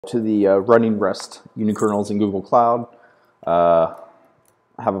To the running Rust unikernels in Google Cloud. I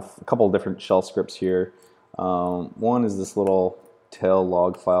have a couple of different shell scripts here. One is this little tail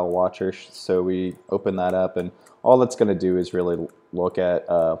log file watcher. So we open that up, and all that's going to do is really look at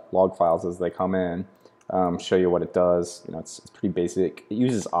log files as they come in, show you what it does. You know, it's pretty basic. It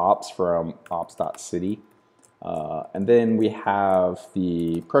uses ops from ops.city. And then we have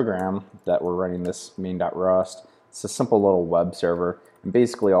the program that we're running, this main.rust. It's a simple little web server, and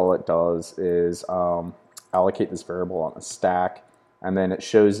basically all it does is allocate this variable on the stack, and then it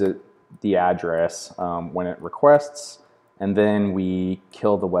shows it the address when it requests, and then we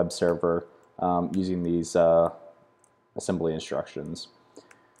kill the web server using these assembly instructions.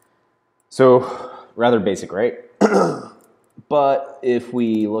 So rather basic, right? But if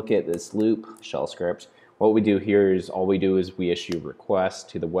we look at this loop shell script, what we do here is we issue a request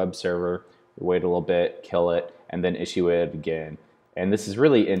to the web server, we wait a little bit, kill it, and then issue it again. And this is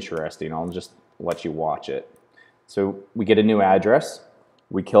really interesting. I'll just let you watch it. So we get a new address,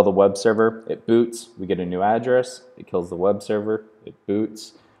 we kill the web server, it boots, we get a new address, it kills the web server, it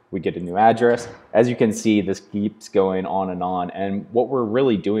boots, we get a new address. As you can see, this keeps going on, and what we're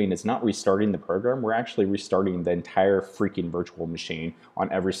really doing is not restarting the program, we're actually restarting the entire freaking virtual machine on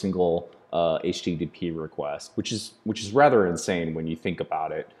every single HTTP request, which is rather insane when you think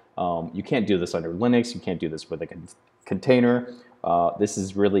about it. You can't do this under Linux, you can't do this with a container. This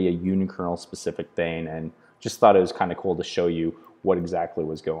is really a unikernel specific thing, and just thought it was kind of cool to show you what exactly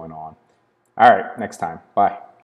was going on. All right, next time. Bye.